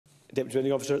Deputy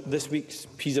Presiding Officer, this week's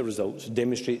PISA results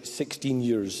demonstrate 16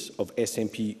 years of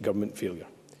SNP government failure.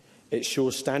 It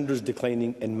shows standards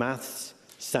declining in maths,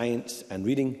 science and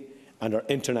reading, and our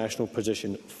international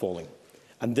position falling.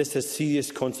 And this has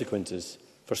serious consequences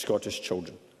for Scottish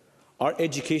children. Our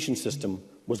education system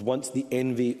was once the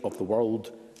envy of the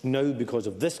world. Now, because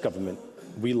of this government,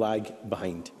 we lag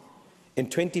behind. In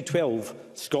 2012,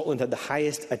 Scotland had the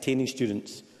highest attaining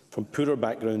students from poorer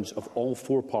backgrounds of all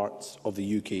 4 parts of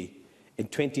the UK. In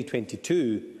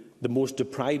 2022, the most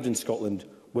deprived in Scotland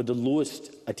were the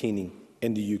lowest attaining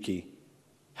in the UK.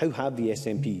 How have the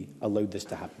SNP allowed this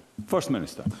to happen? First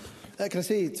Minister. Can I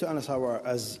say to Anna Sarwar,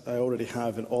 as I already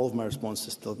have in all of my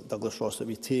responses to Douglas Ross, that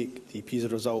we take the PISA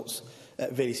results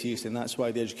very seriously, and that's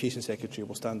why the Education Secretary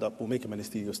will stand up, will make a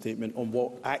ministerial statement on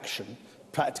what action,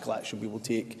 practical action, we will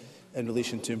take in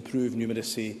relation to improve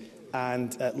numeracy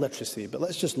and literacy. But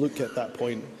let's just look at that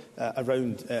point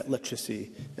around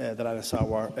literacy that Anna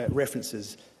Sarwar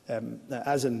references.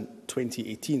 As in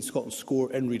 2018, Scotland's score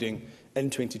in reading in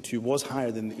 22 was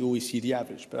higher than the OECD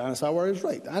average. But Anna Sarwar is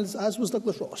right, as was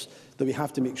Douglas Ross, that we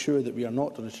have to make sure that we are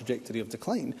not on a trajectory of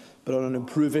decline, but on an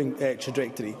improving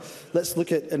trajectory. Let's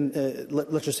look at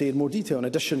literacy in more detail. In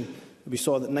addition, we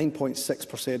saw that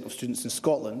 9.6% of students in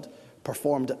Scotland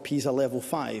performed at PISA level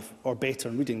 5 or better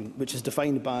in reading, which is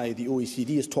defined by the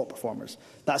OECD as top performers.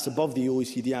 That's above the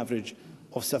OECD average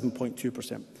of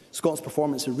 7.2%. Scotland's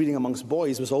performance in reading amongst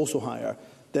boys was also higher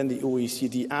than the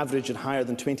OECD average and higher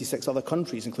than 26 other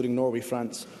countries, including Norway,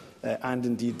 France and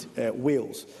indeed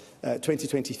Wales.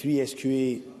 2023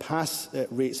 SQA pass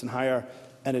rates in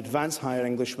advanced higher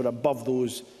English were above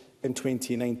those in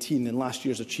 2019, and last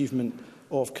year's achievement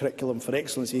of Curriculum for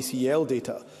Excellence ACEL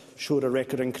data showed a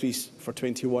record increase for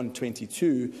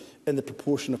 21-22 in the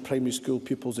proportion of primary school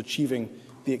pupils achieving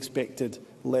the expected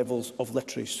levels of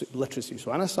literacy.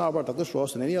 So Anna Sarwar, Douglas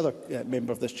Ross and any other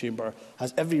member of this chamber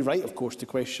has every right, of course, to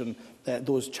question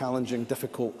those challenging,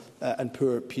 difficult and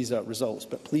poor PISA results.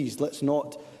 But please, let's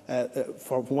not,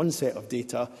 for one set of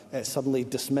data, suddenly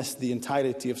dismiss the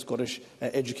entirety of Scottish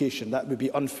education. That would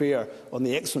be unfair on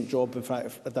the excellent job, in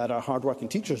fact, that our hard-working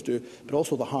teachers do, but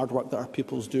also the hard work that our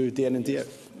pupils do day in and day out.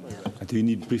 Do you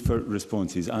need briefer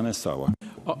responses? Anna Sarwar.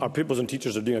 Our pupils and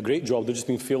teachers are doing a great job. They're just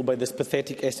being failed by this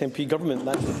pathetic SNP government.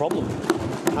 That's the problem.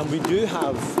 And we do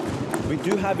have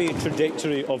a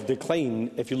trajectory of decline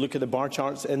if you look at the bar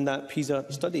charts in that PISA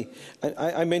study.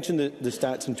 I mentioned the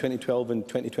stats in 2012 and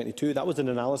 2022. That was an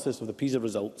analysis of the PISA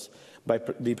results by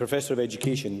the Professor of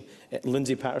Education,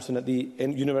 Lindsay Patterson, at the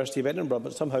University of Edinburgh.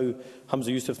 But somehow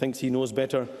Humza Yousaf thinks he knows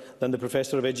better than the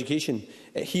Professor of Education.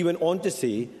 He went on to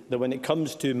say that when it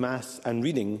comes to maths and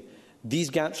reading, these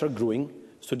gaps are growing.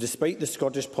 So despite the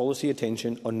Scottish policy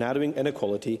attention on narrowing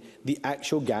inequality, the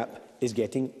actual gap is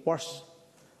getting worse.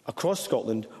 Across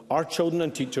Scotland, our children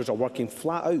and teachers are working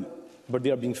flat out, but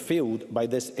they are being failed by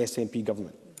this SNP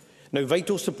government. Now,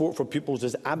 vital support for pupils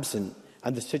is absent,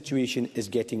 and the situation is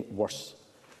getting worse.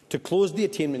 To close the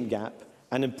attainment gap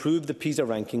and improve the PISA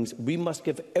rankings, we must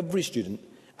give every student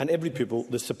and every pupil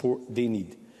the support they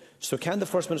need. So can the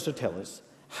First Minister tell us,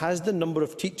 has the number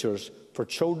of teachers for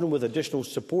children with additional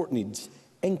support needs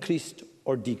increased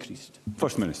or decreased?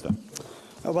 First Minister.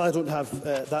 Well, I don't have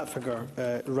that figure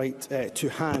right to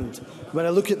hand. When I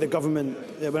look at the government,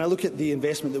 when I look at the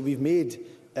investment that we've made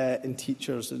in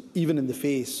teachers, even in the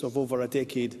face of over a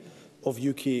decade of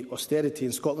UK austerity,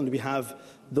 in Scotland we have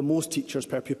the most teachers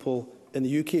per pupil in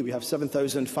the UK. We have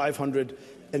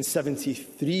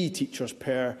 7,573 teachers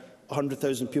per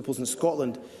 100,000 pupils in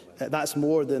Scotland. That's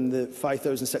more than the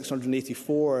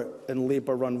 5,684 in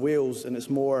Labour-run Wales, and it's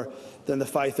more than the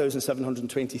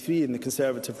 5,723 in the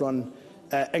Conservative-run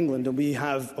England. And we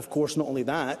have, of course, not only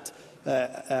that,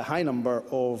 a high number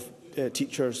of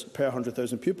teachers per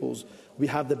 100,000 pupils. We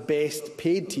have the best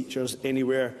paid teachers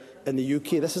anywhere in the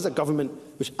UK. This is a government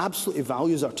which absolutely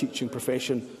values our teaching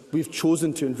profession. We've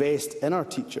chosen to invest in our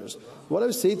teachers. What I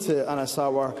would say to Anna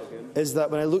Sarwar is that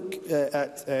when I look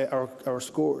at our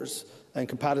scores in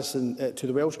comparison to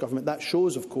the Welsh Government, that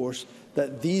shows, of course,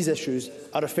 that these issues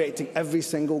are affecting every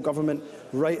single government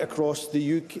right across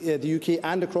the UK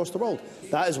and across the world.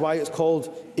 That is why it's called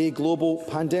a global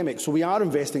pandemic. So we are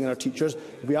investing in our teachers,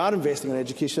 we are investing in our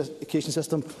education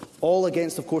system, all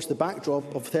against, of course, the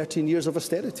backdrop of 13 years of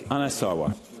austerity. Anna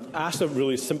Sarwar. I asked a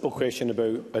really simple question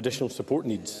about additional support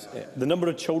needs. The number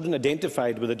of children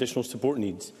identified with additional support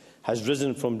needs has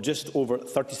risen from just over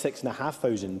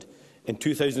 36,500 in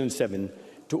 2007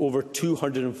 to over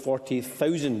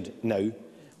 240,000 now.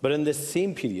 But in this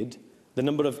same period, the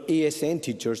number of ASN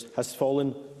teachers has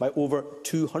fallen by over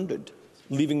 200,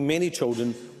 leaving many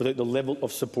children without the level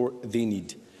of support they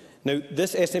need. Now,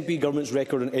 this SNP government's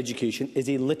record on education is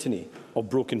a litany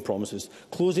of broken promises.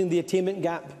 Closing the attainment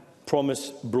gap, promise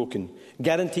broken.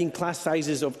 Guaranteeing class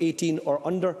sizes of 18 or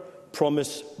under,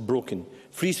 promise broken.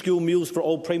 Free school meals for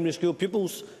all primary school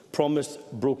pupils, promise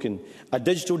broken. A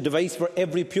digital device for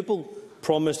every pupil,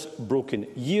 promise broken.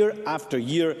 Year after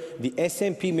year, the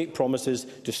SNP make promises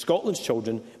to Scotland's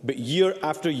children, but year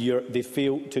after year they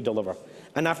fail to deliver.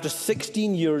 And after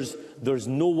 16 years, there's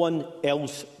no one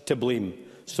else to blame.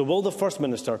 So will the First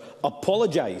Minister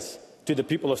apologise to the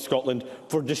people of Scotland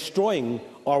for destroying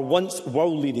our once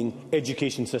world-leading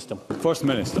education system? First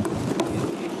Minister.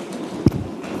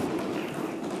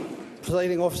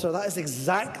 Presiding Officer, that is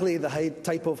exactly the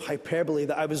type of hyperbole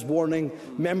that I was warning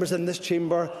members in this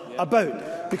chamber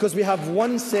about, because we have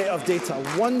one set of data,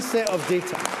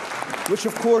 which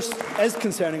of course is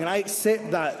concerning, and I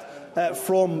accept that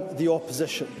from the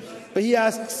opposition. But he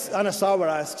asks, Anna Sarwar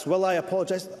asks, will I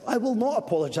apologise? I will not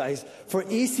apologise for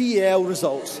ACL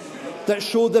results that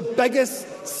show the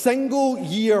biggest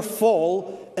single-year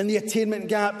fall in the attainment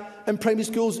gap in primary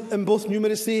schools in both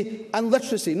numeracy and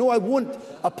literacy. No, I won't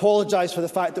apologise for the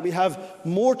fact that we have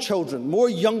more children, more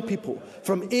young people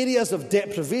from areas of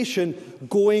deprivation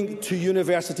going to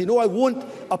university. No, I won't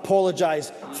apologise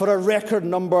for a record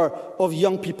number of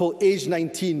young people aged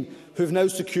 19 who have now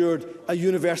secured a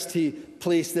university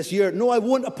place this year. No, I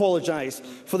won't apologise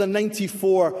for the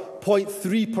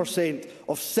 94.3%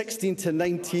 of 16 to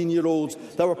 19-year-olds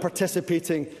that were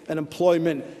participating in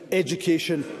employment,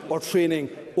 education or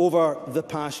training over the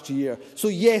past year. So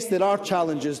yes, there are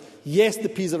challenges. Yes, the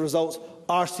PISA results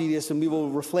are serious, and we will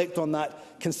reflect on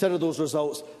that, consider those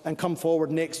results and come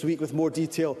forward next week with more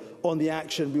detail on the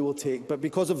action we will take. But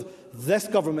because of this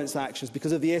government's actions,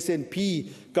 because of the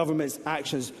SNP government's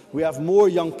actions, we have more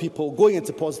young people going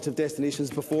into positive destinations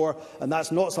before, and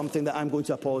that's not something that I'm going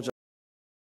to apologise